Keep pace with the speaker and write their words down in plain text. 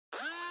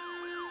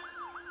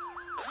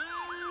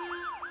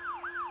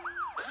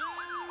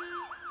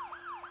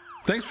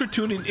Thanks for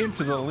tuning in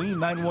to the Lean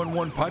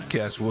 911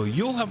 podcast, where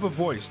you'll have a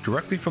voice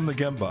directly from the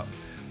Gemba.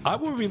 I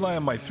will rely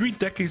on my 3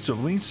 decades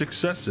of Lean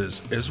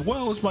successes, as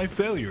well as my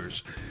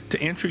failures,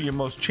 to answer your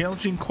most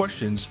challenging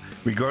questions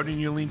regarding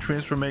your Lean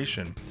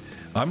transformation.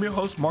 I'm your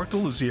host, Mark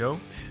DeLuzio,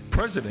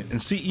 President and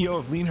CEO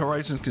of Lean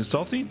Horizons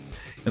Consulting,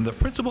 and the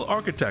Principal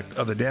Architect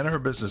of the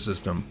Danaher Business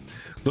System.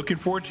 Looking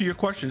forward to your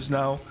questions.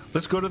 Now,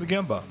 let's go to the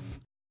Gemba.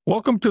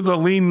 Welcome to the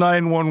Lean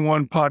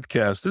 911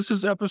 podcast. This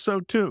is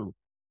episode 2.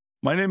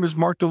 My name is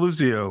Mark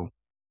DeLuzio,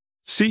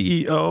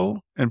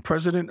 CEO and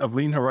President of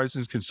Lean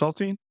Horizons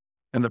Consulting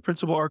and the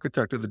Principal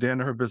Architect of the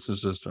Danaher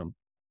Business System.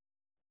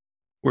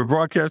 We're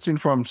broadcasting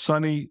from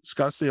sunny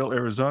Scottsdale,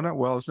 Arizona.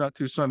 Well, it's not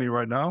too sunny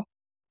right now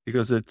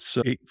because it's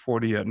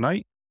 8:40 at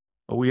night,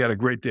 but we had a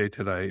great day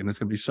today, and it's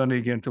going to be sunny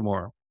again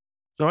tomorrow.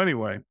 So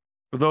anyway,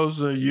 for those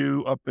of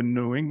you up in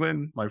New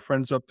England, my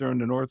friends up there in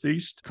the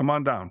Northeast, come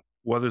on down.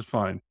 Weather's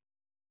fine.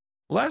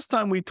 Last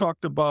time we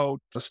talked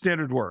about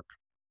standard work.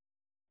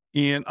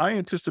 And I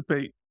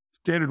anticipate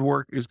standard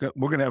work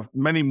we're going to have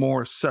many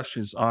more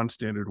sessions on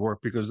standard work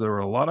because there are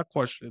a lot of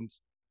questions.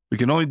 We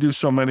can only do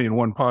so many in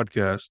one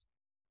podcast.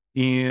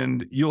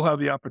 And you'll have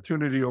the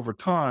opportunity over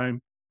time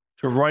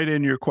to write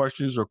in your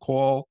questions or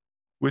call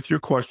with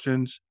your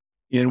questions,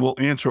 and we'll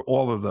answer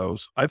all of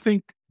those. I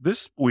think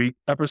this week,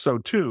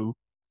 episode 2,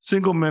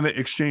 single minute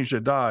exchange a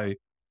die,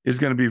 is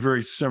going to be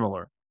very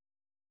similar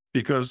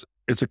because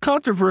it's a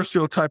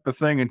controversial type of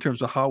thing in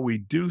terms of how we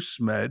do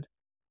SMED.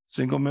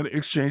 Single minute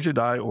exchange a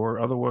die, or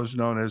otherwise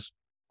known as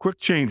quick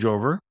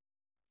changeover,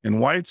 and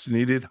why it's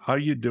needed, how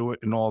you do it,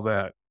 and all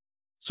that.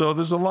 So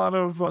there's a lot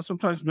of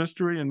sometimes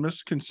mystery and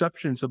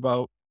misconceptions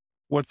about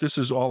what this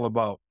is all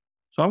about.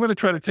 So I'm going to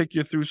try to take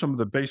you through some of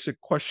the basic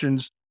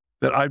questions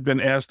that I've been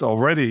asked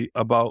already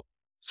about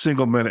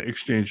single minute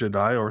exchange a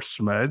die, or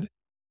SMED.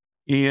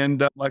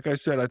 And like I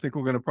said, I think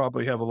we're going to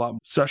probably have a lot more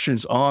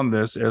sessions on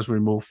this as we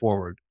move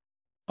forward.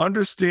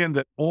 Understand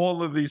that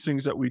all of these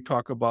things that we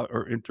talk about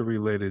are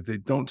interrelated. They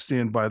don't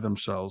stand by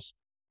themselves.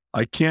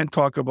 I can't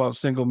talk about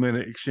single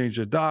minute exchange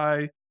a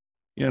die,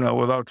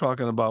 without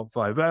talking about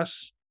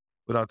 5S,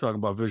 without talking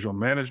about visual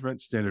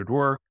management, standard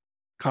work,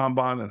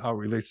 Kanban, and how it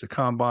relates to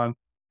Kanban.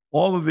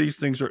 All of these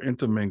things are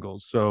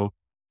intermingled. So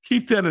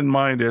keep that in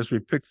mind as we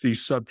pick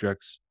these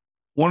subjects.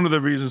 One of the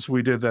reasons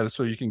we did that is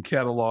so you can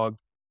catalog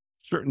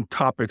certain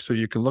topics so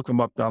you can look them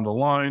up down the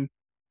line,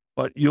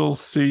 but you'll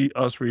see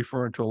us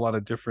referring to a lot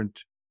of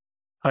different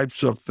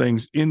types of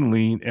things in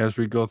Lean as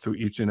we go through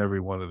each and every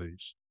one of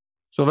these.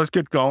 So let's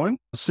get going.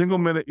 A single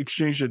minute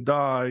exchange a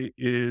die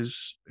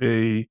is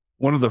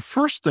one of the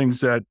first things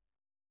that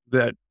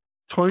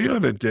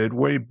Toyota did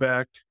way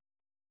back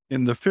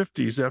in the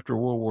 50s after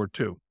World War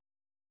II.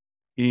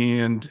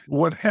 And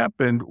what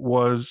happened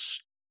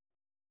was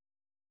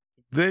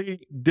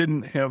they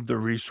didn't have the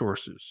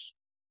resources.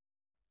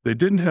 They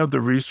didn't have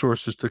the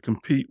resources to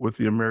compete with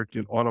the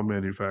American auto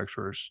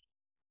manufacturers.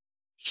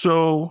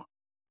 So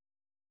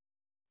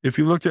if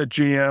you looked at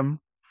GM,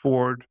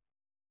 Ford,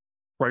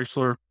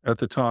 Chrysler at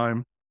the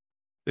time,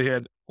 they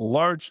had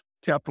large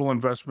capital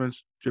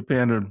investments.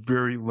 Japan had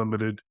very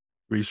limited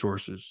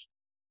resources.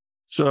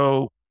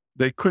 So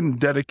they couldn't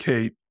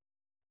dedicate,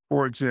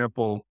 for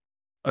example,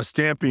 a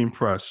stamping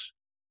press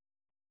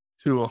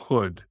to a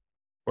hood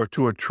or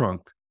to a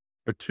trunk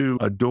or to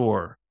a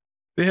door.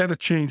 They had to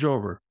change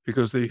over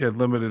because they had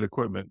limited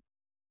equipment.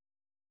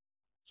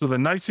 So the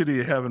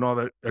nicety of having all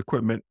that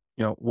equipment,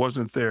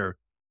 wasn't there.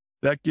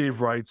 That gave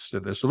rights to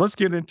this. So let's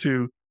get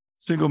into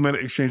single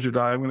minute exchange a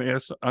die. I'm going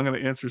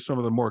to answer some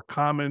of the more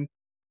common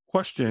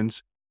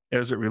questions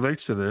as it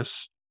relates to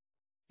this.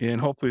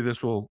 And hopefully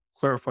this will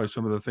clarify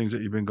some of the things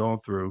that you've been going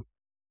through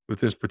with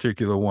this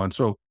particular one.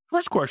 So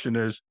first question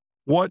is,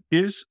 what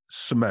is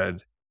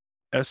SMED?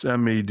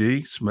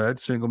 SMED, SMED,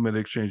 single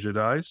minute exchange of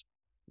dies.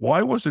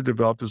 Why was it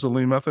developed as a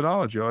Lean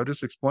methodology? I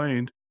just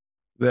explained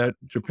that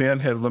Japan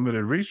had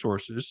limited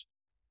resources.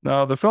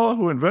 Now, the fellow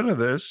who invented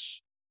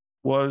this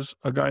was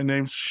a guy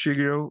named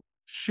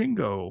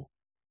Shingo.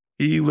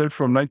 He lived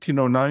from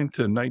 1909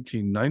 to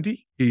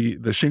 1990.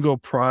 The Shingo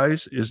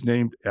Prize is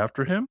named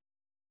after him.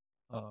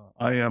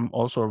 I am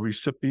also a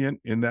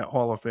recipient in that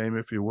Hall of Fame,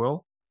 if you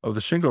will, of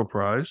the Shingo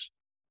Prize.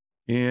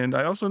 And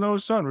I also know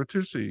his son,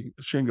 Ratusi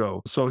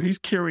Shingo. So he's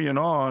carrying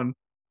on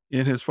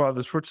in his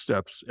father's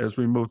footsteps as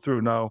we move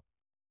through. Now,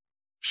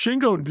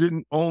 Shingo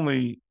didn't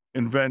only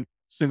invent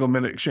single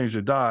minute exchange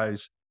of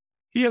dies.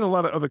 He had a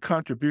lot of other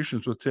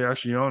contributions with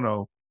Taishi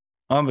Ono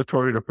on the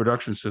Toyota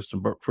production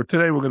system. But for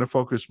today, we're going to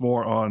focus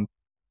more on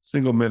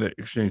single minute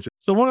exchange.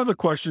 So one of the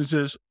questions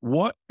is,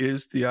 what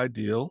is the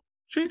ideal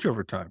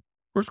changeover time?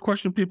 First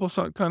question people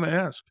kind of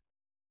ask.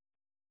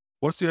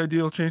 What's the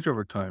ideal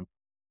changeover time?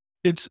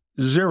 It's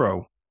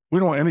 0. We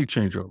don't want any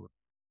changeover.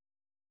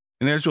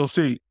 And as you'll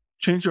see,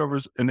 changeover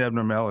is an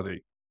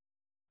abnormality.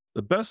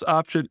 The best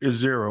option is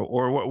 0,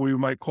 or what we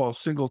might call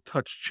single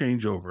touch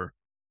changeover,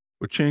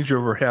 where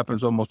changeover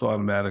happens almost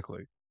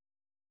automatically.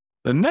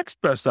 The next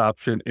best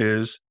option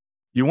is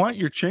you want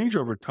your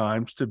changeover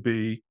times to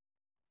be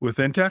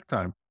within takt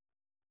time.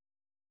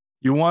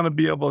 You want to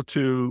be able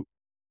to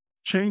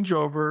change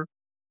over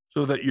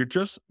so that you're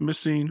just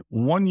missing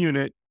one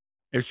unit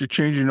as you're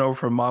changing over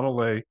from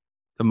Model A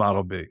to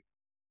Model B.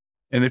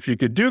 And if you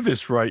could do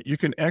this right, you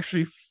can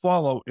actually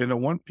follow in a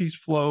one-piece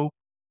flow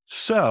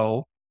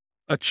cell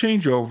a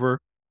changeover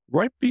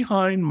right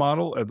behind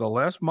the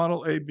last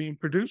Model A being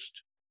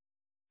produced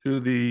to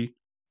the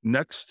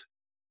next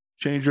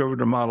changeover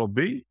to Model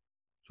B.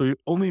 So you're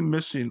only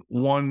missing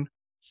one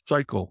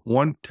cycle,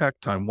 one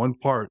takt time, one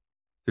part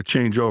to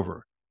change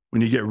over.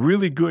 When you get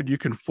really good, you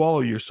can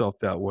follow yourself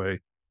that way.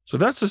 So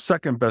that's the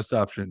second best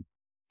option.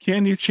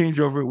 Can you change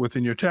over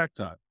within your takt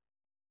time?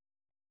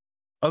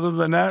 Other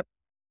than that,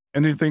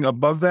 anything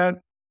above that,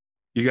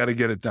 you got to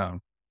get it down.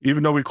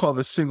 Even though we call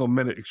this single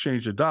minute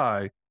exchange of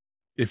die,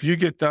 if you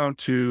get down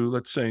to,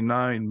 let's say,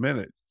 9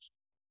 minutes,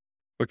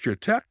 but your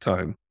takt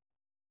time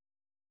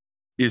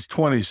is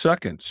 20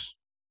 seconds,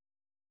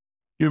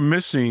 you're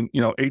missing,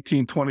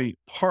 18, 20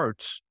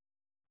 parts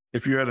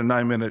if you're at a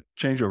 9-minute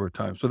changeover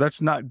time. So that's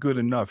not good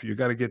enough. You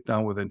got to get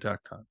down within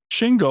takt time.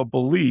 Shingo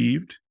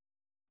believed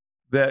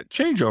that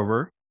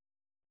changeover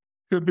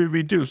could be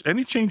reduced.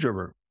 Any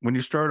changeover, when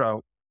you start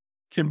out,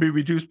 can be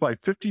reduced by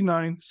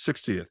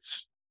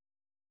 59/60ths.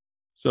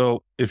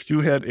 So if you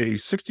had a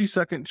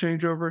 60-second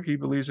changeover, he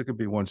believes it could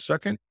be 1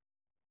 second.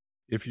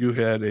 If you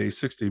had a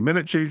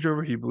 60-minute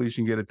changeover, he believes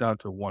you can get it down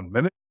to 1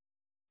 minute.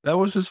 That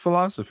was his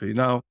philosophy.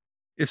 Now,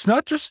 it's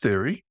not just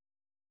theory,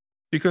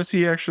 because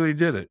he actually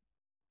did it.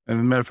 And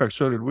as a matter of fact,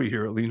 so did we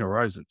here at Lean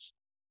Horizons.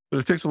 But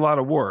it takes a lot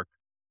of work.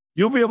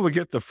 You'll be able to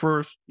get the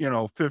first,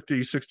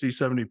 50, 60,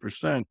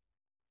 70%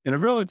 in a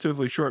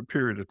relatively short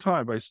period of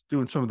time by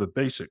doing some of the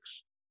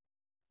basics.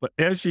 But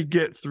as you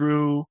get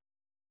through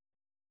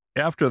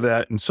after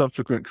that in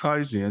subsequent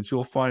Kaizens,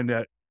 you'll find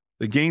that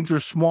the gains are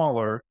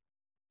smaller,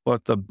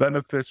 but the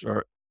benefits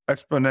are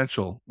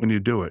exponential when you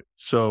do it.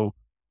 So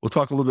we'll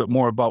talk a little bit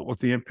more about what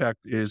the impact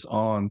is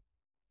on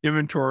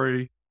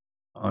inventory,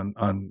 on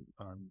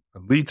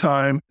lead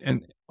time,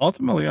 and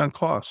ultimately on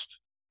cost.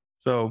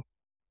 So,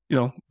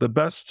 the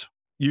best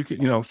you can,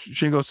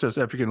 Shingo says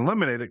if you can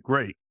eliminate it,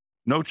 great.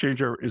 No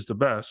changeover is the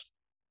best,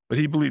 but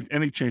he believed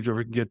any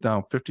changeover can get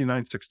down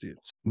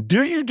 59/60ths.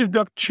 Do you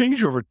deduct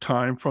changeover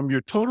time from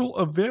your total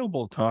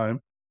available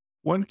time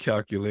when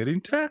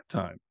calculating takt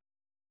time?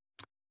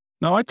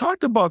 Now, I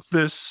talked about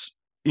this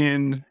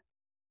in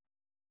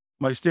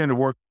my Standard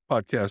Work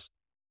podcast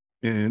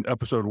in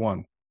episode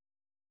 1.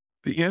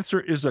 The answer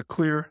is a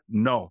clear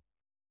no.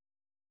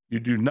 You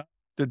do not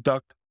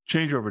deduct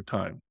changeover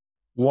time.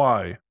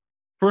 Why?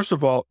 First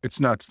of all,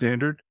 it's not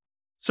standard.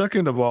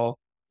 Second of all,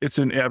 it's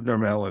an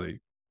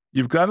abnormality.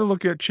 You've got to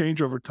look at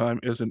changeover time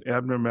as an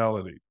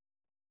abnormality.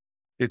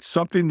 It's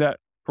something that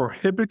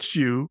prohibits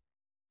you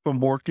from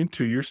working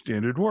to your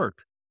standard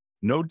work.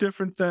 No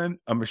different than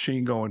a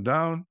machine going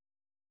down,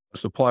 a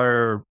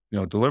supplier,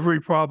 delivery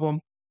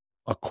problem,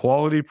 a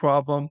quality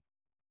problem,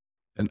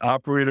 an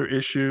operator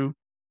issue,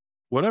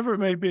 whatever it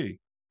may be.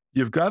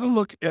 You've got to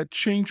look at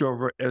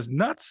changeover as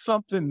not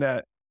something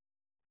that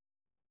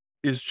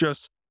is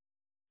just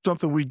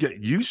something we get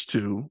used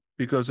to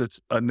because it's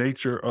a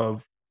nature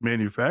of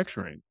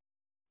manufacturing.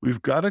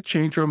 We've got to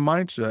change our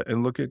mindset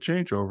and look at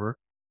changeover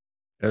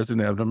as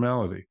an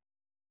abnormality.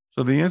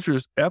 So the answer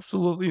is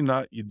absolutely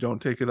not. You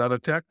don't take it out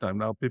of takt time.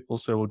 Now people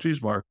say, well,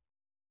 geez, Mark,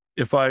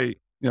 if I,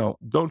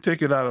 don't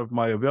take it out of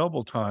my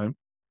available time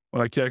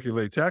when I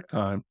calculate takt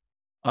time,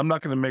 I'm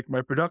not going to make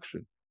my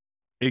production.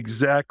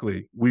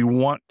 Exactly. We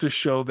want to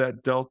show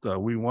that delta.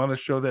 We want to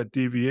show that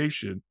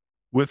deviation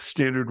with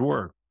standard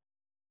work.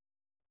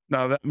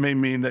 Now, that may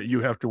mean that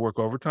you have to work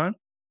overtime.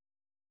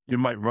 You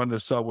might run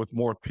this out with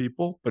more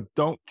people, but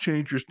don't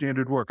change your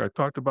standard work. I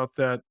talked about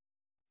that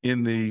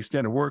in the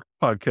Standard Work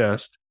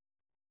podcast.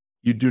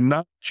 You do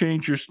not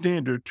change your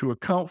standard to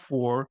account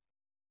for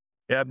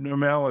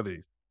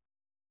abnormalities.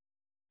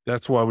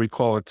 That's why we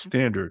call it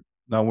standard.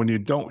 Now, when you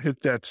don't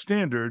hit that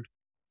standard,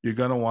 you're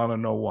going to want to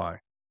know why.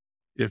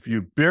 If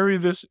you bury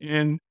this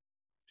in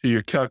to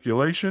your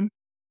calculation,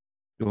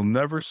 you'll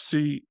never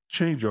see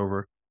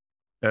changeover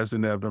as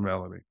an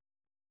abnormality.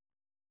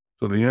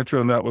 So the answer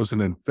on that was an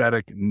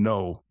emphatic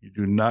no. You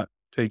do not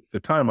take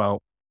the time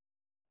out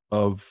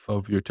of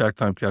your takt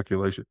time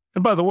calculation.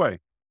 And by the way,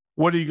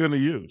 what are you going to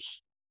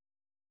use?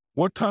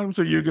 What times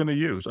are you going to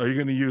use? Are you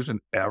going to use an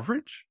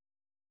average?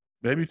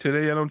 Maybe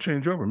today I don't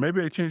change over.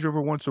 Maybe I change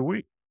over once a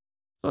week.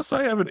 Let's say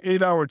I have an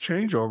 8-hour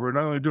changeover and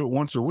I only do it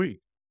once a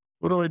week.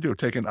 What do?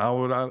 Take an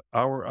hour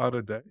out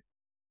a day?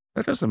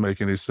 That doesn't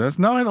make any sense.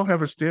 Now I don't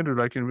have a standard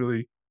I can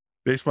really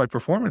base my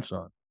performance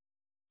on.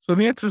 So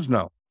the answer is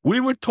no. We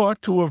were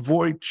taught to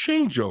avoid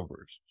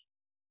changeovers.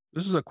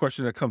 This is a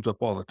question that comes up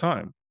all the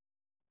time.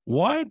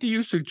 Why do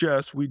you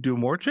suggest we do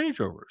more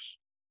changeovers?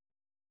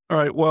 All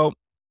right, well,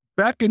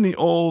 back in the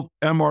old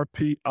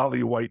MRP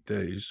Ollie White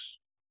days,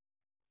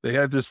 they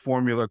had this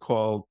formula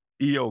called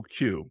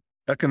EOQ,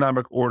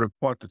 economic order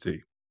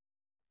quantity.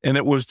 And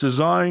it was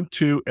designed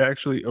to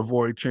actually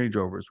avoid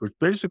changeovers, which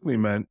basically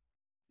meant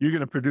you're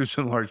going to produce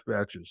in large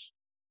batches,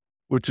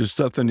 which is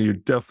something you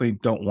definitely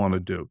don't want to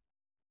do.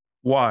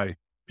 Why?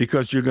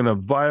 because you're going to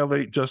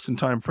violate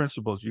just-in-time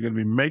principles. You're going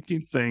to be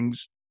making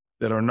things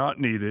that are not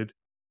needed,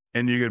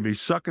 and you're going to be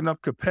sucking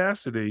up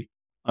capacity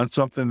on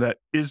something that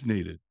is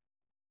needed.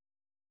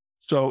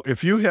 So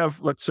if you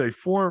have, let's say,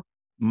 4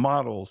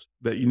 models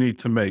that you need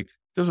to make,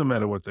 doesn't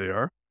matter what they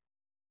are,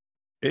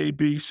 A,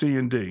 B, C,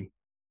 and D.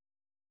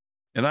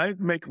 And I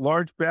make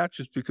large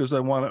batches because I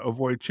want to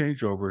avoid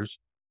changeovers.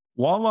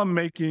 While I'm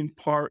making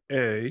part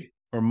A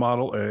or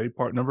model A,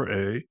 part number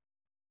A,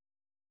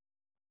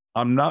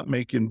 I'm not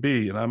making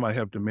B, and I might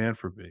have demand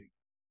for B.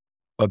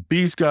 But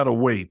B's got to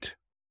wait.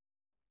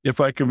 If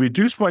I can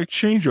reduce my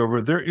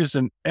changeover, there is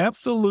an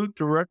absolute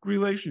direct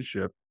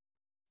relationship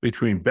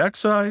between batch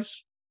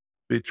size,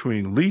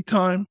 between lead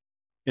time,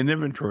 and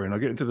inventory. And I'll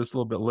get into this a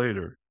little bit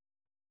later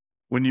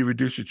when you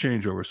reduce your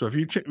changeover. So if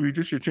you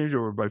reduce your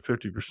changeover by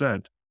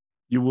 50%,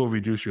 you will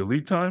reduce your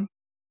lead time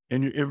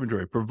and your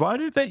inventory,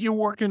 provided that you're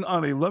working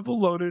on a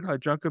level-loaded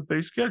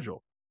Heijunka-based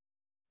schedule.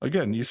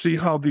 Again, you see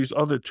how these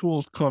other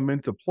tools come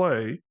into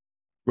play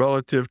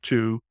relative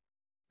to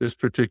this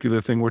particular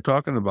thing we're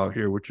talking about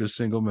here, which is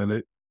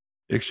single-minute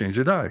exchange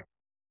of die.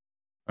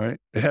 All right.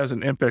 It has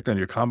an impact on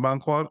your Kanban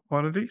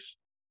quantities.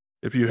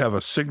 If you have a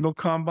signal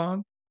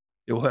Kanban,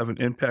 it will have an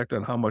impact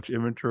on how much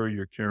inventory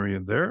you're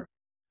carrying there.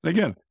 And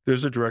again,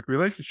 there's a direct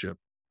relationship.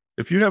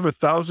 If you have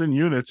 1,000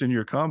 units in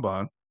your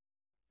Kanban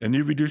and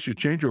you reduce your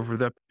changeover for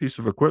that piece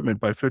of equipment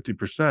by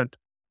 50%,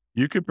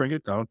 you could bring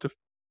it down to,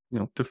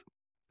 to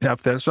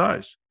half that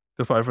size,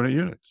 to 500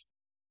 units.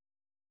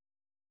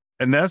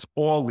 And that's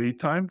all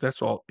lead time.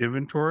 That's all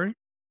inventory.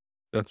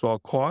 That's all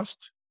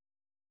cost.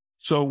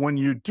 So when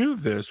you do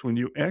this, when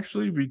you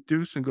actually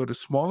reduce and go to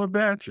smaller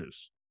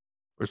batches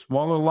or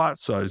smaller lot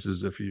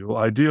sizes, if you will,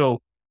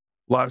 ideal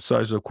lot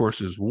size, of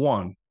course, is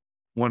one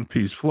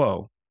piece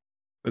flow.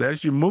 But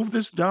as you move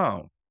this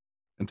down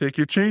and take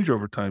your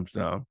changeover times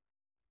down,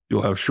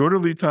 you'll have shorter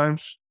lead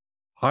times,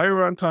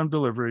 higher on-time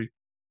delivery,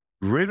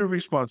 greater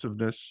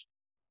responsiveness,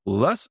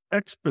 less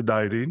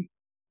expediting.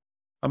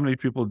 How many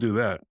people do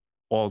that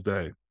all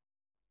day?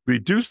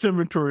 Reduced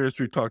inventory, as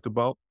we talked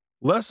about,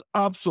 less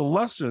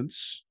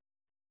obsolescence,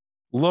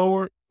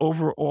 lower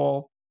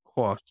overall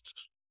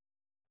costs.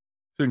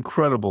 It's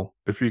incredible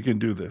if you can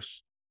do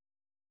this.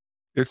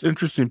 It's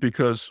interesting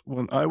because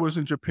when I was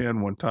in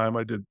Japan one time,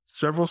 I did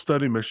several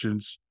study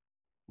missions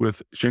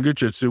with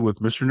Shingijutsu, with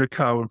Mr.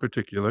 Nikao in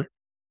particular.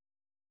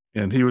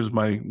 And he was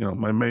my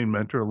main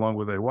mentor along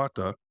with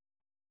Iwata.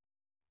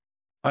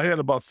 I had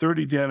about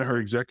 30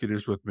 Danaher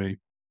executives with me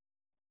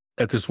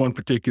at this one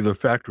particular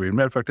factory. As a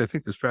matter of fact, I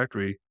think this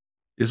factory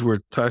is where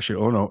Tashi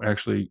Ono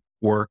actually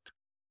worked.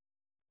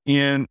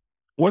 And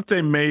what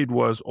they made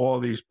was all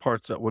these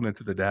parts that went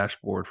into the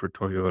dashboard for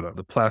Toyota,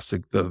 the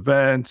plastic, the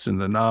vents and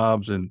the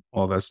knobs and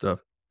all that stuff.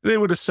 They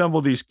would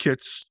assemble these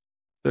kits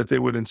that they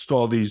would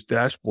install these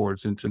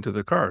dashboards into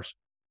the cars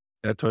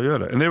at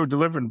Toyota. And they were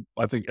delivering,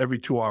 I think, every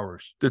 2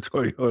 hours to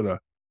Toyota.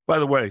 By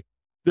the way,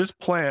 this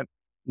plant,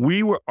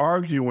 we were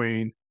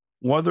arguing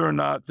whether or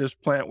not this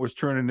plant was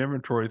turning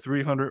inventory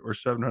 300 or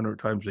 700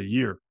 times a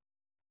year.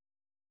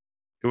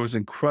 It was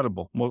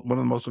incredible. One of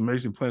the most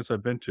amazing plants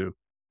I've been to.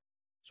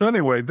 So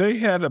anyway, they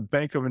had a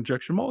bank of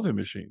injection molding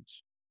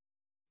machines.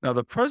 Now,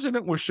 the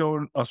president was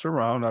showing us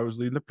around. I was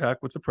leading the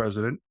pack with the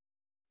president.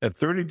 Had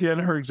 30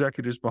 Danaher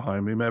executives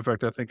behind me. Matter of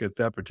fact, I think at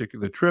that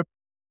particular trip,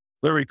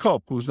 Larry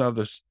Culp, who's now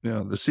the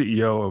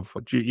CEO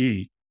of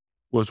GE,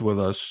 was with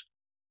us.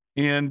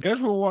 And as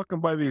we were walking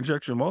by the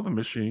injection molding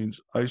machines,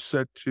 I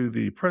said to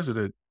the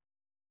president,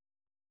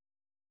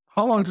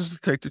 how long does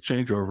it take to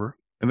change over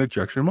an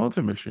injection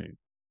molding machine?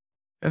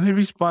 And he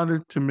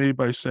responded to me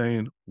by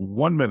saying,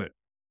 1 minute.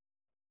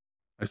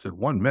 I said,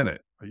 1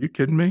 minute? Are you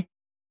kidding me?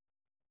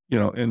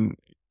 And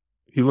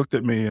he looked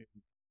at me,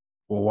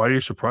 well, why are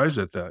you surprised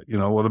at that?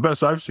 Well, the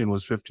best I've seen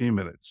was 15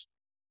 minutes.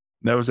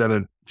 And that was at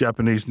a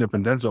Japanese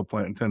Nippon Denso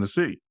plant in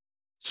Tennessee.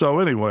 So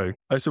anyway,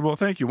 I said, well,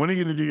 thank you. When are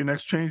you going to do your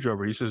next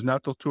changeover? He says,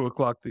 not till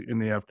 2:00 in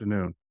the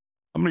afternoon.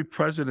 How many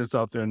presidents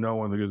out there know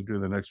when they're going to do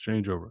the next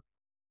changeover?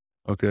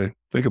 Okay,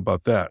 think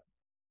about that.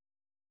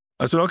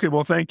 I said, okay,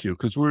 well, thank you,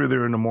 because we were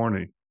there in the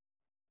morning.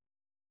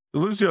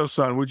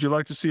 Deluzio-san, would you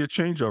like to see a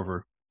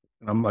changeover?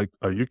 And I'm like,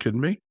 are you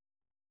kidding me?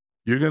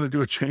 You're going to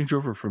do a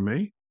changeover for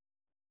me?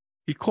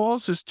 He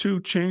calls his 2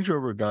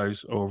 changeover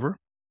guys over,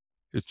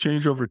 his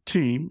changeover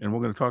team, and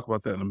we're going to talk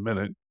about that in a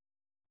minute.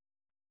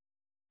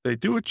 They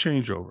do a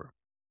changeover.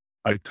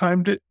 I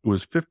timed it. It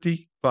was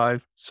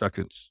 55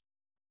 seconds.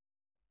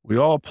 We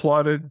all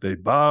applauded. They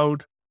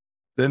bowed.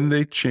 Then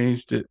they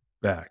changed it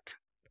back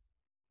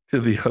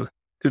to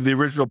the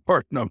original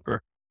part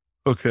number.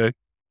 Okay.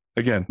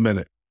 Again,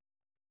 minute.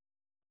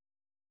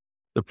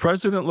 The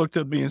president looked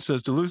at me and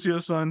says,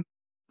 Deluzio-san,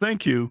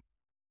 thank you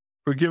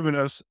for giving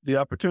us the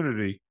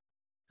opportunity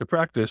to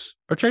practice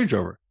a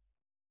changeover.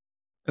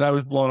 And I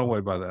was blown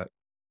away by that.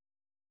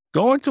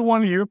 Go into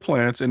one of your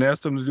plants and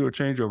ask them to do a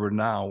changeover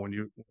now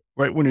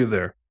right when you're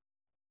there.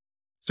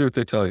 See what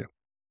they tell you.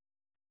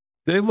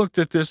 They looked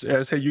at this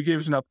as, hey, you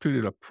gave us an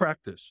opportunity to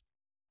practice.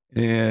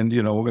 And,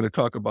 we're going to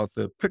talk about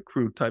the pit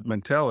crew type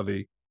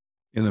mentality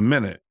in a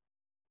minute.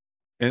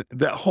 And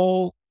that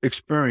whole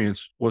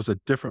experience was a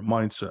different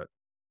mindset.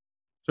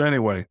 So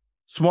anyway,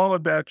 smaller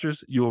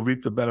batches, you will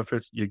reap the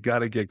benefits. You got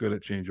to get good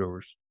at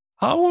changeovers.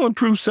 How will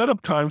improve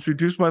setup times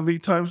reduce my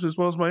lead times as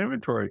well as my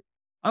inventory?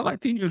 I like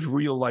to use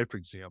real life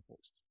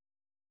examples.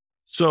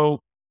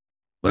 So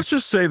let's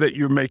just say that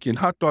you're making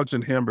hot dogs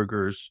and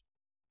hamburgers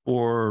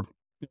for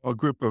a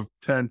group of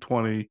 10,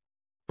 20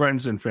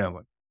 friends and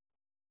family.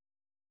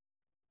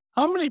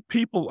 How many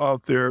people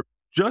out there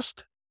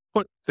just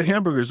put the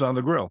hamburgers on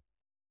the grill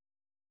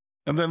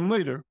and then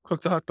later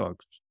cook the hot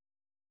dogs?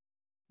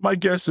 My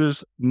guess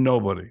is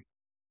nobody.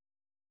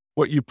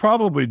 What you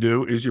probably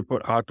do is you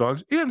put hot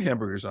dogs and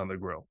hamburgers on the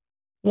grill.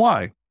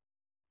 Why?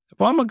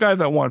 If I'm a guy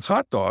that wants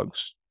hot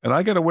dogs and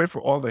I got to wait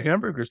for all the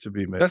hamburgers to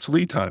be made, that's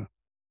lead time.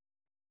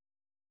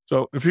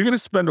 So if you're going to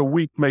spend a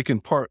week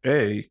making part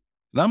A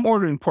and I'm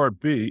ordering part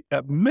B,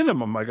 at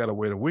minimum, I got to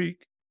wait a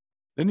week.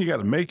 Then you got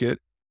to make it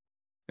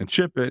and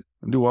ship it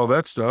and do all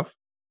that stuff.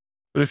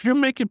 But if you're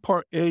making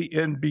part A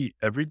and B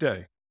every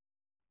day,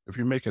 if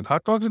you're making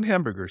hot dogs and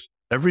hamburgers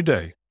every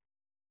day,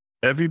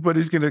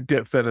 everybody's going to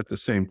get fed at the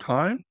same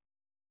time.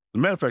 As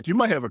a matter of fact, you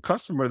might have a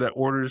customer that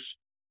orders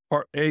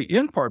part A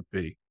and part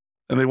B,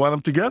 and they want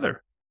them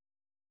together.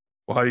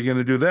 Well, how are you going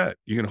to do that?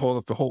 You're going to hold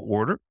up the whole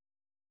order,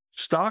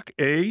 stock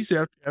A's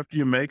after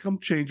you make them,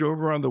 change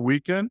over on the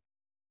weekend,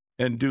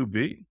 and do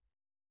B?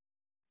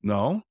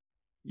 No,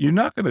 you're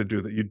not going to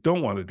do that. You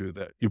don't want to do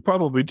that. You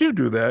probably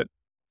do that.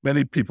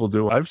 Many people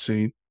do. I've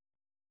seen.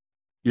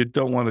 You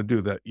don't want to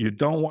do that. You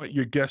don't want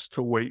your guests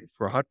to wait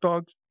for hot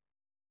dogs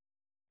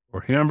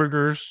or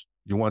hamburgers.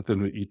 You want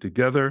them to eat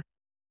together.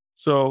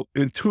 So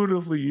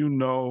intuitively,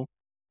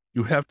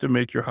 you have to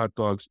make your hot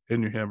dogs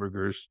and your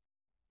hamburgers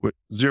with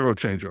zero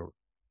changeover.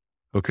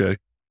 Okay.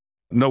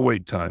 No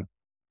wait time.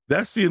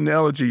 That's the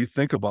analogy you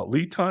think about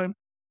lead time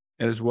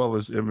and as well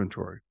as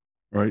inventory,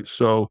 right?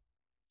 So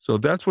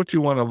that's what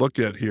you want to look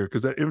at here,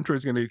 because that inventory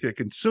is going to get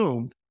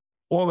consumed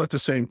all at the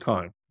same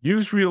time.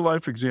 Use real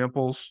life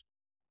examples.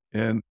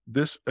 And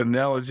this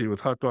analogy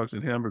with hot dogs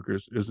and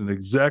hamburgers is an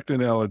exact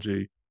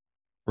analogy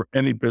for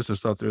any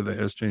business out there that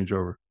has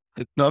changeover.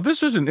 Now,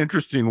 this is an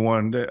interesting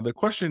one. The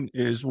question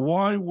is,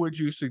 why would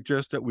you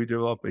suggest that we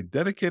develop a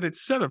dedicated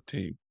setup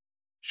team?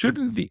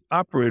 Shouldn't the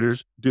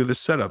operators do the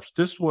setups?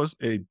 This was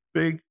a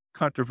big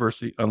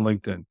controversy on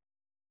LinkedIn.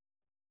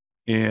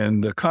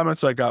 And the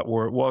comments I got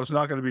were, well, it's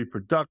not going to be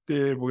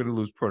productive. We're going to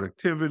lose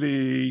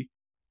productivity.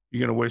 You're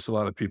going to waste a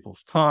lot of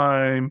people's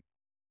time,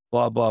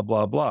 blah, blah,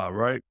 blah, blah,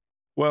 right?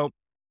 Well,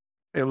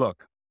 hey,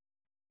 look,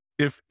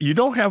 if you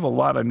don't have a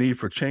lot of need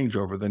for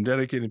changeover, then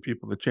dedicating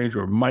people to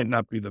changeover might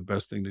not be the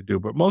best thing to do.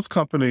 But most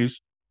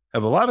companies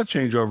have a lot of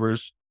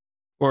changeovers,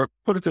 or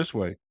put it this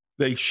way,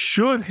 they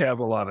should have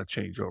a lot of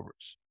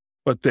changeovers,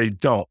 but they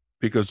don't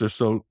because they're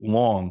so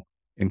long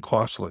and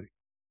costly.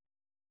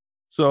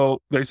 So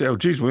they say, oh,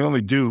 geez, we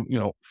only do,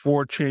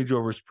 4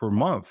 changeovers per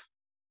month.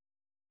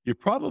 You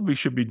probably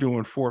should be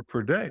doing 4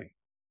 per day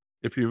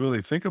if you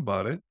really think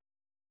about it,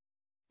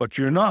 but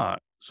you're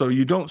not. So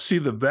you don't see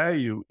the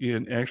value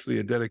in actually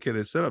a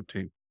dedicated setup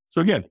team.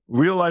 So again,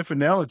 real life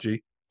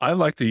analogy, I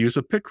like to use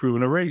a pit crew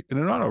in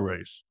an auto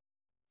race,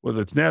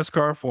 whether it's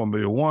NASCAR,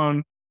 Formula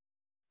 1,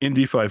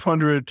 Indy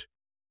 500.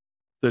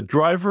 The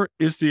driver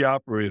is the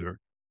operator.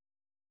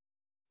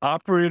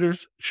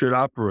 Operators should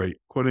operate,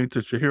 according to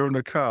Chihiro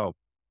Nakao.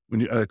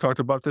 And I talked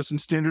about this in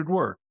standard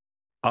work.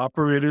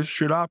 Operators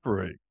should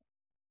operate.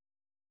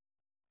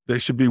 They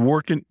should be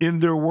working in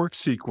their work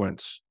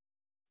sequence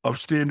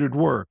of standard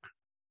work.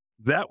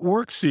 That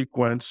work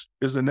sequence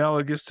is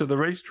analogous to the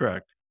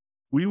racetrack.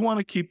 We want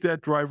to keep that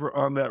driver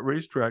on that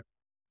racetrack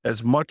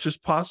as much as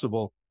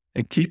possible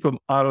and keep him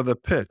out of the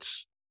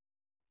pits.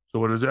 So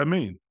what does that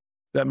mean?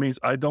 That means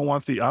I don't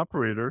want the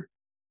operator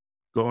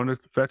going to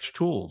fetch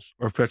tools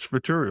or fetch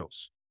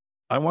materials.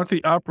 I want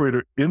the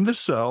operator in the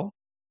cell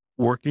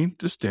working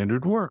the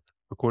standard work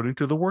according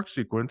to the work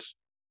sequence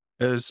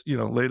as,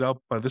 laid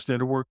out by the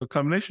standard work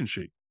combination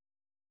sheet.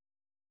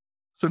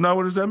 So now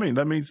what does that mean?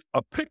 That means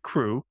a pit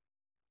crew.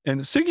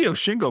 And Sigio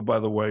Shingo, by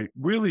the way,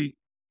 really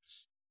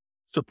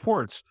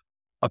supports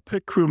a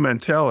pit crew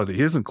mentality.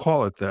 He doesn't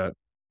call it that,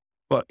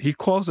 but he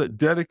calls it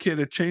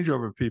dedicated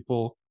changeover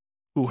people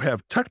who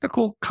have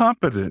technical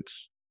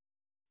competence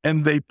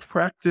and they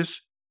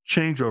practice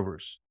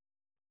changeovers,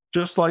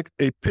 just like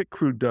a pit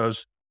crew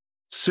does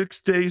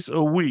 6 days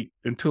a week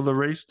until the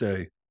race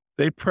day.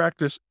 They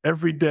practice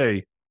every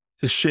day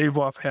to shave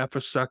off half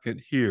a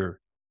second here,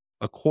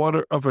 a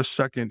quarter of a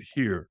second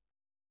here.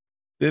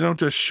 They don't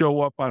just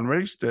show up on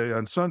race day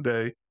on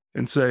Sunday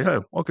and say, hey,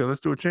 okay, let's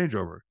do a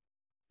changeover.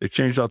 They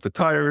change out the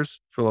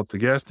tires, fill up the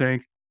gas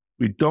tank.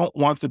 We don't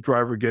want the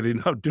driver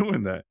getting out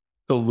doing that.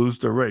 He'll lose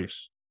the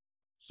race.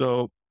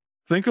 So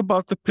think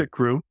about the pit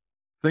crew.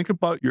 Think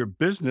about your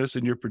business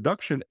and your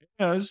production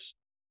as,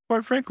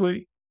 quite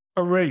frankly,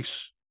 a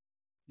race.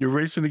 You're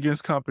racing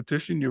against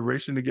competition. You're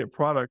racing to get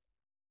product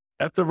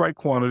at the right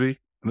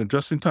quantity and a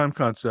just-in-time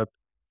concept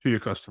to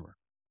your customer.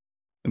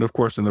 And of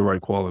course, in the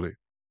right quality.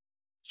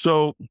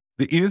 So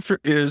the answer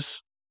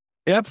is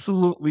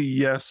absolutely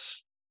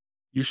yes.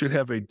 you should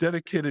have a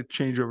dedicated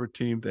changeover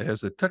team that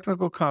has the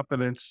technical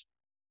competence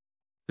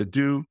to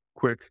do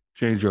quick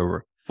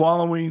changeover,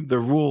 following the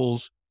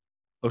rules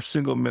of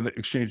single-minute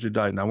exchange of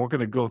die. Now, we're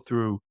going to go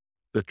through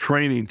the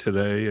training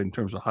today in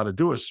terms of how to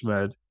do a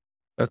SMED.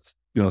 That's,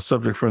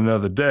 subject for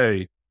another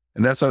day,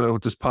 and that's not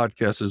what this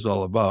podcast is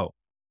all about.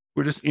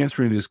 We're just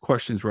answering these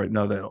questions right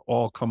now that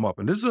all come up,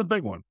 and this is a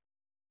big one.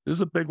 This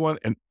is a big one,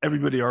 and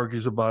everybody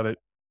argues about it.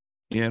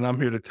 And I'm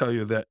here to tell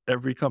you that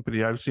every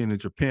company I've seen in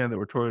Japan that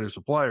were Toyota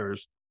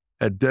suppliers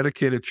had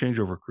dedicated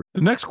changeover crews.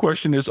 The next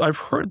question is, I've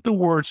heard the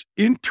words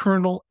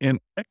internal and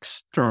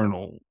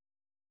external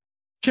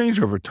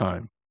changeover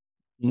time.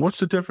 What's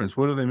the difference?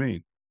 What do they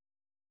mean?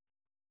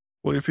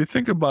 Well, if you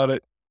think about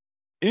it,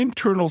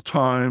 internal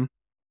time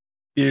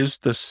is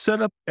the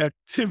setup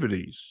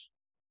activities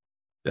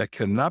that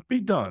cannot be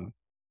done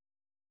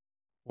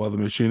while the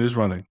machine is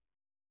running.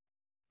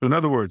 So in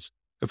other words,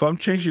 if I'm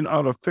changing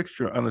out a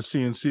fixture on a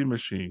CNC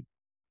machine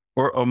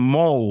or a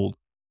mold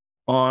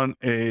on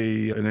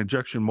an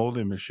injection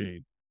molding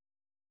machine,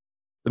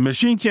 the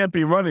machine can't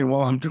be running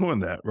while I'm doing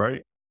that,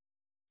 right?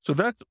 So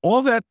that's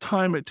all that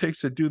time it takes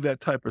to do that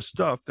type of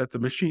stuff that the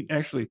machine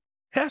actually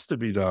has to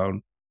be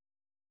done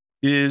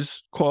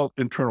is called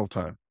internal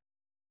time.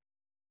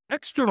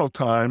 External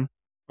time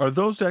are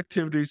those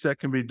activities that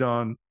can be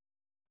done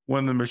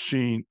when the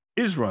machine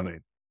is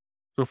running.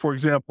 So for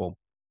example,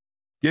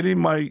 getting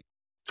my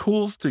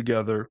tools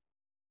together,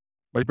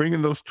 by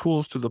bringing those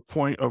tools to the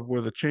point of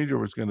where the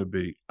changeover is going to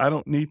be, I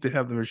don't need to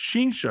have the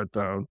machine shut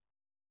down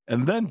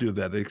and then do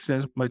that. It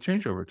extends my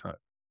changeover time.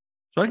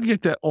 So I can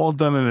get that all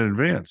done in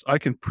advance. I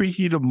can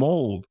preheat a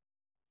mold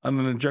on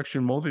an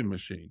injection molding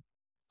machine.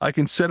 I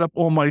can set up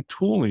all my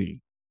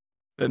tooling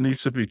that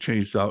needs to be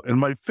changed out and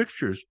my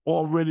fixtures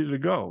all ready to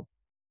go.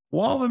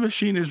 While the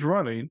machine is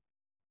running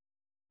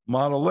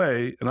Model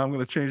A, and I'm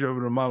going to change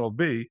over to Model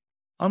B,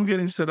 I'm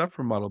getting set up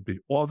for Model B.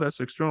 All that's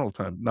external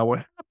time. Now,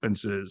 what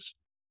happens is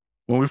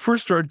when we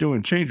first start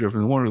doing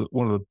changeover,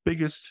 one of the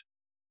biggest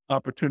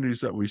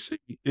opportunities that we see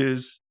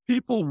is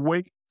people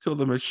wait till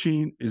the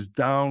machine is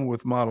down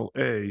with Model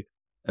A,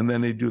 and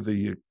then they do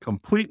the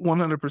complete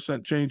 100%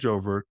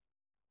 changeover,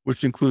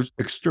 which includes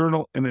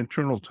external and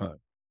internal time.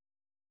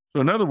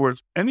 So in other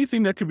words,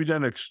 anything that can be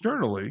done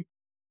externally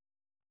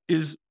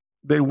is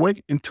they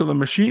wait until the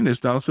machine is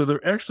down, so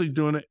they're actually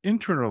doing it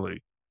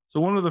internally. So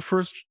one of the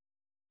first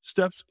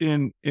steps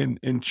in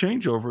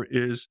changeover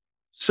is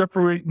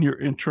separating your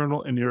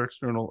internal and your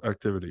external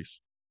activities.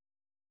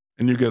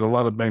 And you get a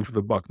lot of bang for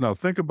the buck. Now,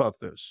 think about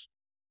this.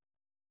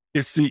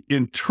 It's the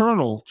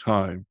internal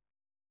time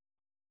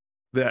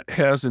that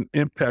has an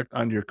impact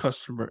on your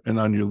customer and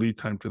on your lead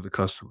time to the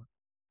customer.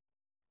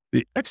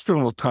 The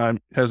external time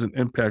has an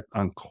impact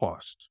on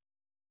cost,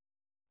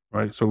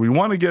 right? So we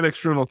want to get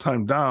external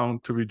time down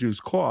to reduce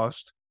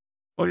cost.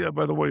 Oh yeah,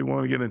 by the way, we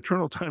want to get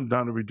internal time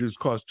down to reduce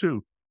cost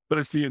too. But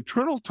it's the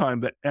internal time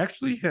that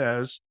actually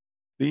has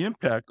the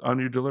impact on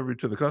your delivery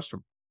to the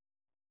customer,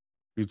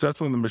 because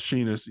that's when the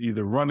machine is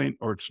either running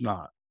or it's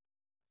not.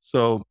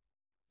 So,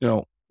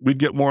 we'd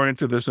get more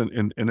into this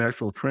in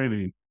actual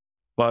training,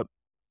 but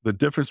the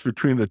difference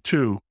between the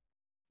two,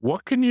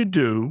 what can you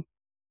do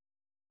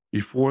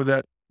before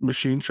that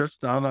machine shuts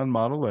down on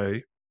Model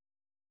A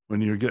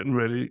when you're getting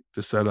ready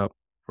to set up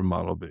for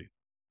Model B?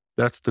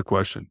 That's the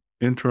question,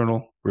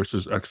 internal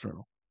versus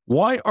external.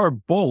 Why are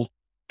both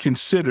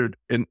considered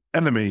an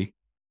enemy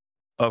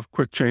of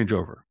quick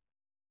changeover?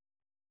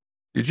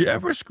 Did you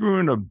ever screw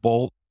in a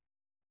bolt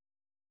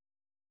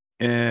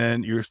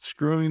and you're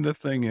screwing the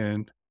thing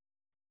in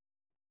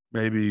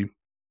maybe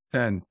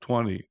 10,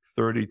 20,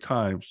 30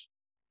 times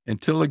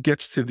until it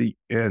gets to the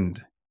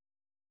end,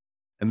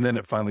 and then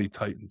it finally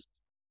tightens?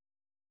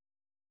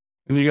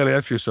 And you got to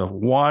ask yourself,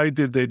 why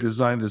did they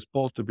design this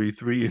bolt to be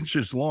 3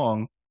 inches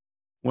long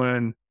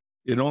when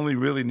it only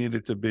really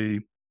needed to be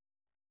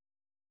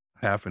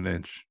half an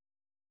inch?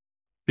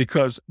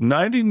 Because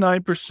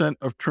 99%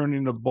 of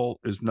turning a bolt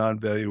is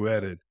non-value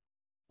added.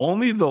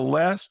 Only the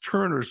last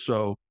turn or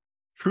so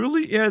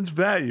truly adds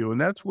value, and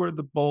that's where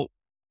the bolt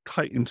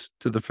tightens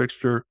to the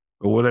fixture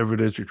or whatever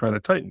it is you're trying to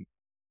tighten.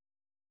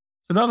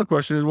 So now the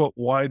question is, well,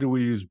 why do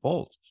we use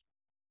bolts?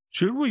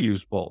 Should we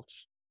use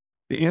bolts?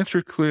 The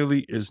answer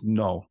clearly is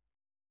no.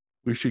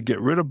 We should get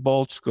rid of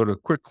bolts, go to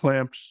quick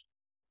clamps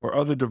or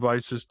other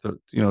devices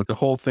to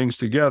hold things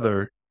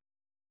together.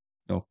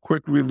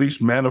 Quick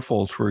release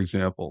manifolds, for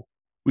example.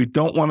 We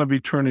don't want to be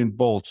turning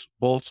bolts.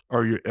 Bolts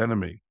are your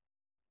enemy.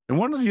 And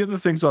one of the other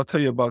things I'll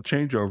tell you about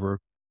changeover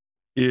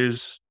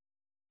is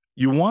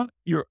you want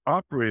your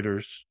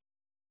operators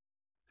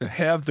to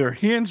have their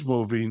hands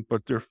moving,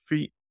 but their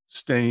feet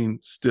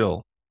staying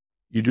still.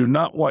 You do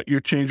not want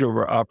your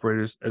changeover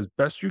operators, as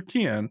best you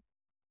can,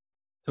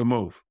 to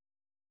move.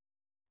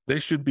 They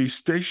should be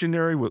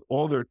stationary with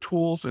all their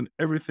tools and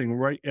everything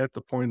right at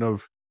the point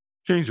of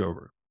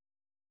changeover.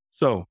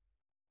 So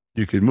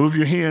you can move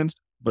your hands,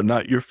 but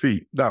not your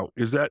feet. Now,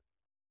 can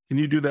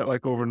you do that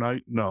like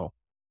overnight? No.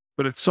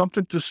 But it's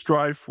something to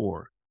strive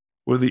for,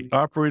 where the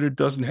operator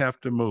doesn't have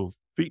to move.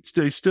 Feet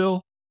stay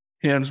still,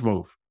 hands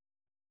move.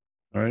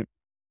 All right.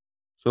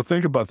 So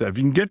think about that. If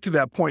you can get to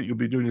that point, you'll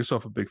be doing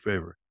yourself a big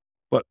favor.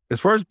 But as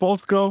far as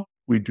bolts go,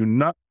 we do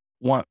not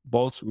want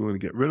bolts. We're going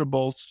to get rid of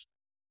bolts.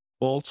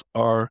 Bolts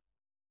are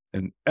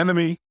an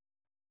enemy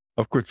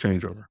of quick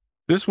changeover.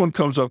 This one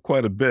comes up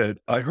quite a bit.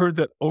 I heard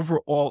that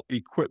overall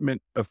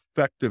equipment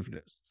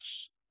effectiveness,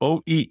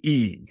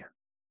 OEE,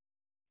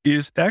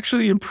 is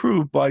actually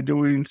improved by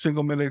doing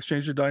single minute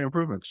exchange of die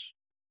improvements.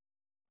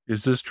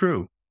 Is this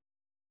true?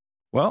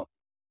 Well,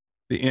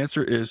 the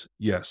answer is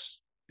yes,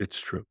 it's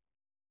true.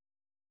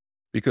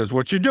 Because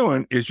what you're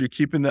doing is you're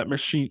keeping that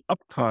machine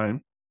uptime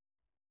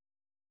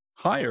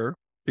higher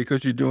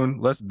because you're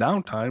doing less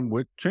downtime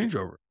with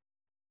changeover.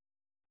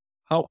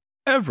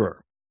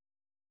 However,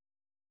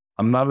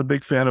 I'm not a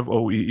big fan of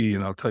OEE,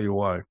 and I'll tell you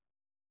why.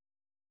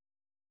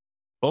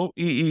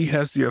 OEE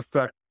has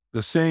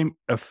the same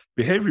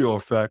behavioral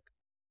effect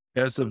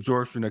as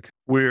absorption,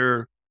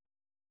 where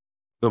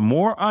the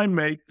more I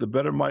make, the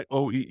better my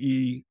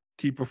OEE,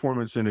 key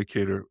performance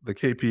indicator, the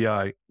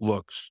KPI,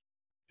 looks,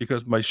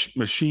 because my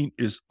machine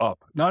is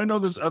up. Now, I know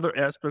there's other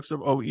aspects of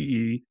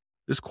OEE,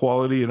 there's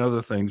quality and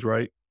other things,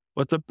 right?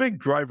 But the big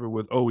driver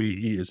with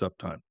OEE is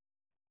uptime.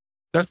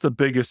 That's the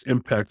biggest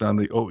impact on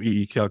the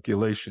OEE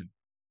calculation.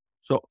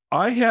 So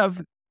I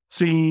have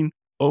seen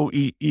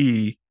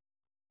OEE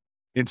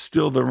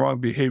instill the wrong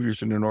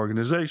behaviors in an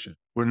organization.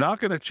 We're not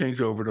going to change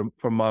over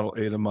from Model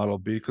A to Model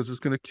B because it's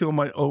going to kill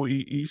my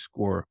OEE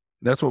score.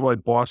 That's what my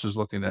boss is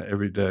looking at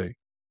every day.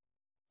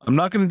 I'm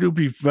not going to do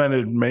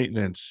preventive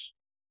maintenance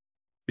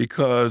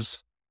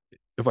because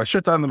if I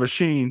shut down the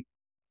machine,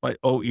 my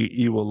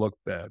OEE will look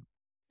bad.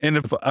 And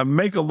if I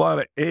make a lot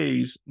of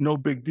A's, no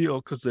big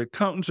deal, because the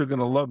accountants are going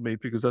to love me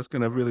because that's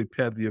going to really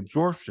pad the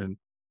absorption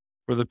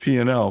for the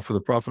P&L, for the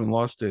profit and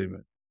loss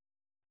statement.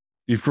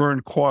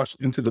 Deferring costs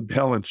into the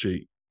balance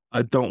sheet.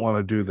 I don't want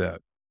to do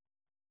that.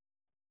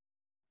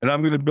 And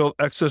I'm going to build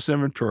excess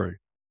inventory,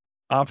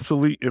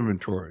 obsolete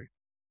inventory.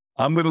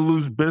 I'm going to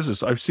lose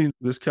business. I've seen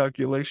this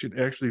calculation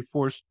actually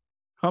force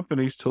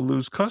companies to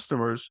lose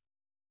customers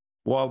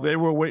while they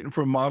were waiting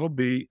for Model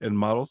B and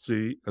Model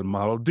C and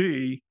Model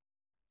D.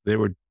 They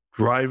were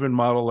driving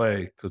Model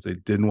A because they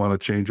didn't want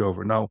to change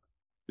over. Now,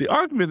 the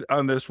argument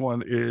on this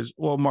one is,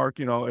 well, Mark,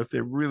 if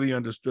they really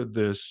understood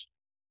this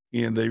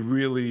and they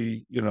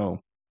really,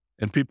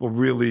 and people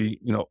really,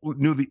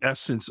 knew the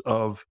essence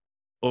of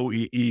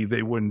OEE,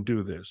 they wouldn't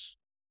do this.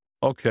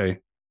 Okay,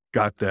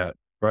 got that,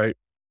 right?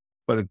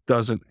 But it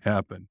doesn't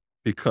happen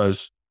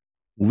because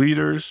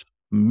leaders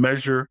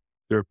measure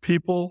their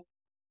people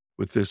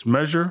with this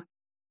measure,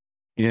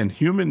 and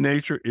human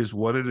nature is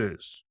what it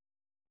is.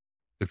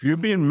 If you're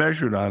being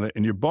measured on it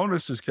and your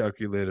bonus is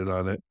calculated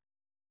on it,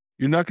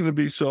 you're not going to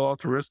be so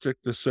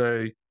altruistic to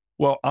say,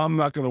 well, I'm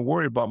not going to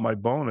worry about my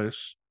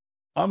bonus.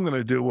 I'm going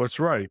to do what's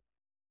right.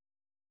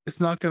 It's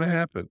not going to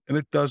happen, and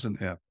it doesn't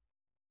happen.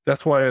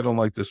 That's why I don't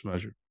like this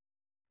measure.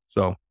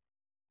 So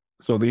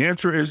the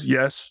answer is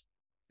yes,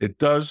 it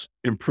does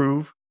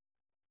improve.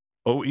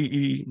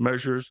 OEE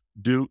measures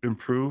do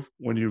improve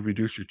when you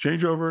reduce your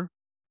changeover.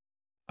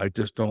 I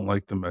just don't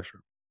like the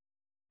measure.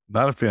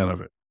 Not a fan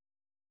of it.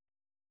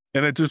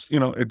 And it just,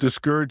 it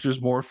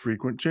discourages more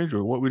frequent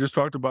changeover. What we just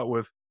talked about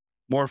with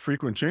more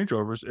frequent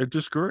changeovers, it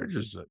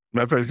discourages it.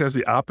 Matter of fact, it has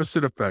the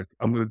opposite effect.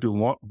 I'm going to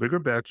do bigger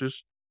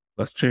batches,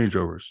 less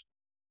changeovers,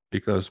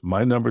 because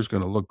my number is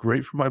going to look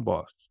great for my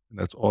boss. And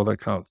that's all that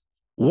counts.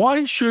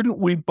 Why shouldn't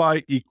we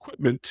buy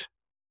equipment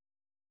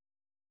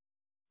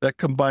that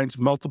combines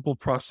multiple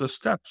process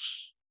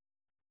steps?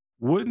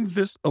 Wouldn't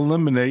this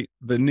eliminate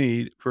the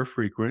need for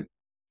frequent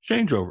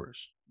changeovers?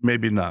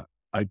 Maybe not.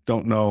 I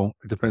don't know.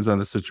 It depends on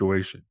the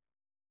situation.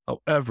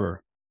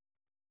 However,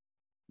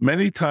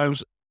 many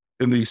times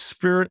in the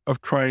spirit of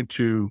trying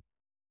to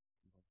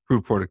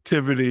improve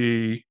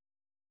productivity,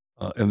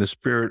 in the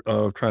spirit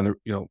of trying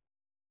to,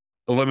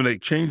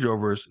 eliminate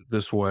changeovers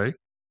this way,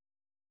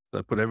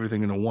 I put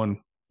everything into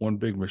one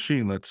big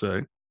machine, let's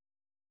say,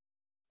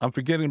 I'm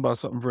forgetting about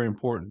something very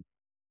important.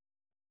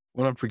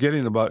 What I'm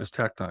forgetting about is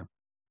takt time.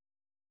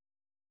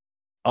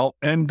 I'll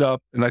end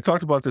up, and I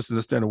talked about this in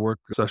the standard work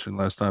session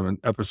last time in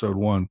episode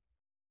 1,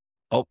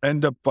 I'll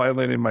end up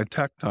violating my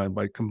takt time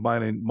by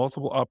combining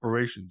multiple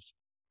operations.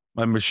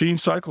 My machine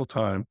cycle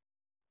time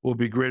will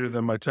be greater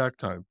than my takt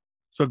time.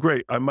 So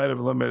great, I might have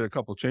eliminated a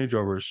couple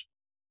changeovers,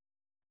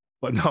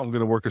 but now I'm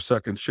going to work a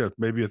second shift,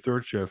 maybe a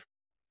third shift,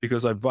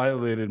 because I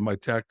violated my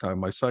takt time.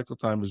 My cycle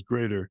time is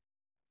greater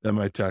than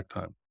my takt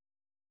time.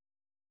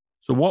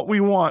 So what we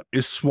want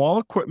is small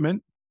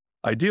equipment,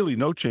 ideally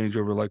no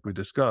changeover like we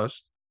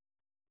discussed.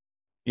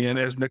 And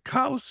as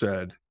Nikau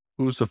said,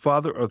 who is the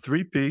father of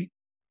 3P,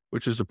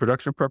 which is the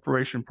production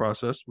preparation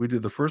process, we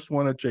did the first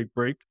one at Jake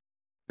Brake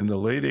in the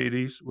late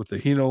 80s with the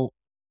Hino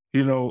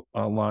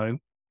line.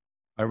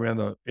 I ran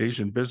the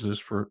Asian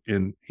business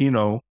in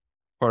Hino.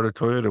 Part of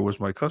Toyota was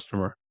my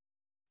customer.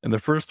 And the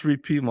first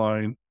 3P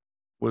line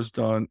was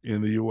done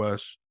in the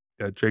U.S.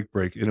 at Jake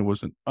Brake, and it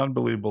was an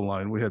unbelievable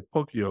line. We had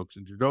Pokyokes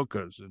and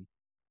Judokas and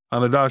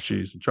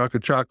Hanadashis and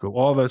Chaka,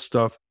 all that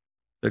stuff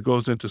that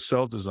goes into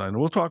cell design. And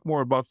we'll talk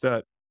more about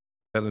that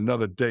at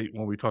another date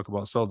when we talk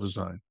about cell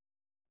design.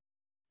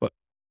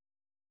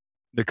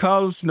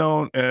 Nicole's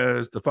known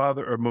as the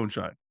father of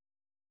moonshine.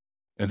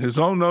 And his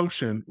own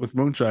notion with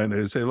moonshine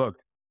is, hey, look,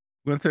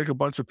 we're going to take a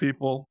bunch of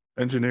people,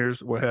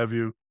 engineers, what have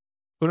you,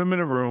 put them in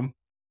a room,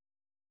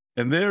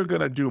 and they're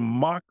going to do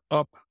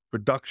mock-up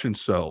production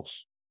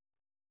cells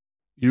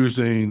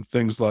using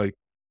things like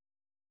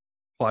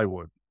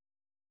plywood,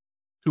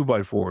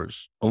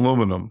 2x4s,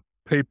 aluminum,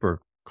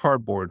 paper,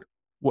 cardboard,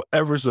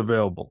 whatever's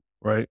available,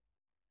 right?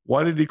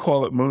 Why did he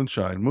call it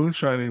moonshine?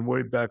 Moonshining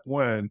way back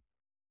when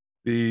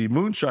the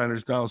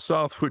moonshiners down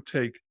south would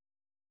take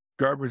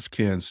garbage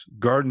cans,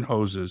 garden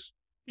hoses,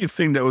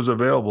 anything that was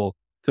available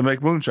to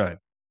make moonshine.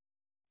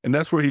 And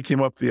that's where he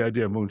came up with the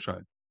idea of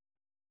moonshine.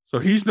 So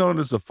he's known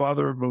as the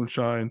father of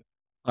moonshine.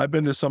 I've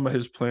been to some of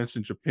his plants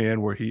in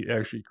Japan where he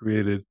actually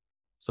created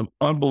some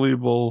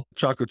unbelievable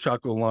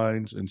choco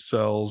lines and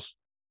cells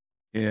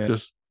and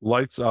just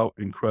lights out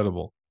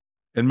incredible.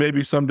 And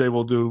maybe someday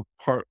we'll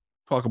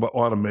talk about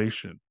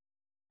automation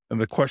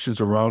and the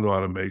questions around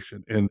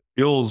automation and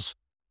ills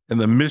and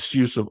the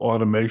misuse of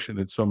automation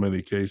in so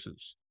many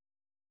cases.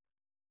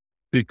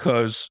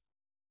 Because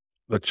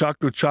the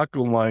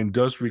choco line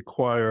does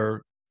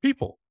require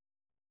people.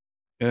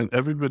 And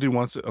everybody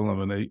wants to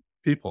eliminate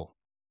people.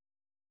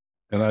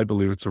 And I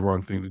believe it's the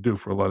wrong thing to do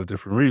for a lot of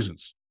different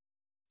reasons.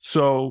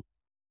 So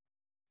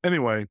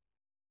anyway,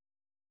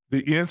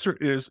 the answer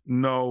is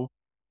no.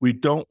 We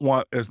don't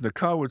want, as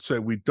Nicole would say,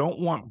 we don't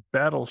want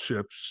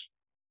battleships.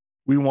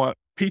 We want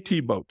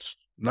PT boats,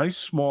 nice,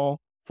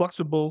 small,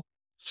 flexible,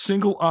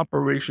 single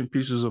operation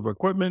pieces of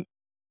equipment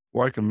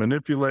where I can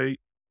manipulate,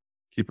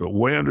 keep it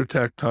way under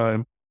takt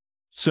time,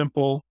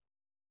 simple.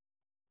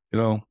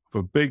 If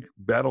a big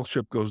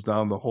battleship goes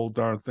down, the whole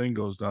darn thing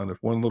goes down. If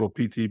one little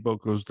PT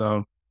boat goes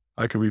down,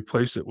 I can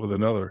replace it with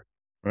another,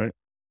 right?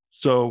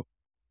 So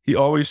he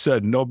always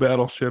said no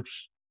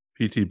battleships,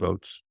 PT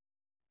boats.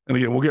 And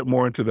again, we'll get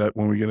more into that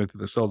when we get into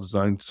the cell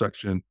design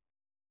section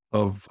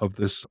of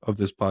this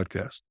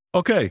podcast.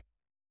 Okay,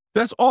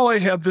 that's all I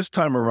have this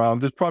time around.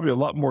 There's probably a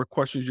lot more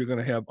questions you're going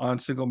to have on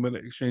single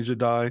minute exchange of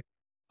die.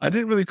 I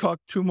didn't really talk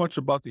too much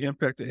about the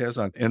impact it has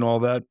on and all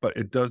that, but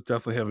it does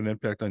definitely have an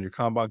impact on your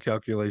Kanban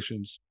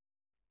calculations.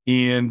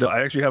 And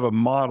I actually have a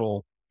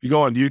model. If you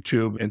go on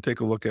YouTube and take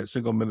a look at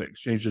single minute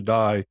exchange of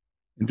die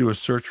and do a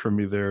search for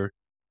me there,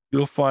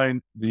 you'll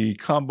find the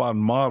Kanban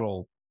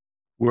model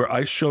where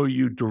I show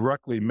you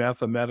directly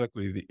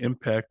mathematically the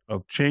impact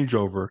of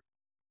changeover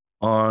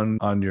on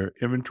your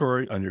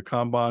inventory, on your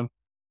Kanban,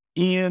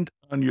 and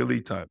on your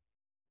lead time.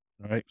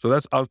 All right. So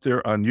that's out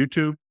there on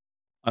YouTube.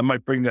 I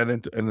might bring that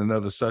in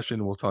another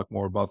session. We'll talk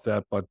more about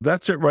that. But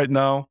that's it right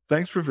now.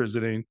 Thanks for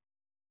visiting.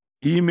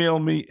 Email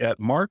me at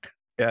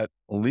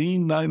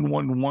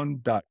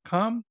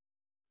mark@lean911.com.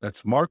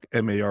 That's Mark,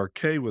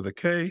 M-A-R-K with a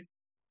K,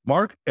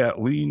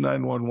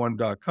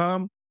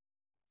 mark@lean911.com.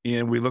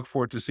 And we look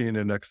forward to seeing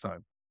you next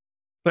time.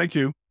 Thank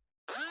you.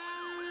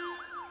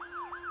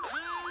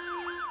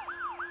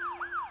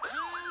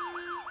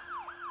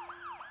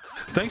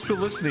 Thanks for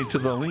listening to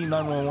the Lean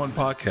 911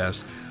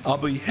 podcast. I'll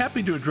be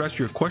happy to address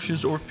your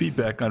questions or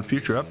feedback on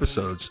future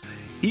episodes.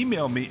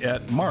 Email me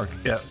at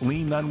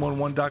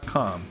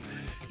mark@lean911.com.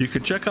 You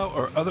can check out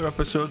our other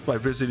episodes by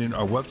visiting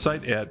our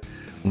website at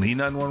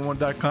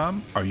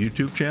lean911.com, our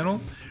YouTube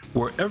channel,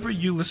 wherever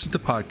you listen to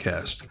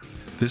podcasts.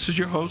 This is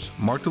your host,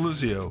 Mark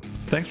DeLuzio.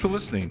 Thanks for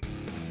listening.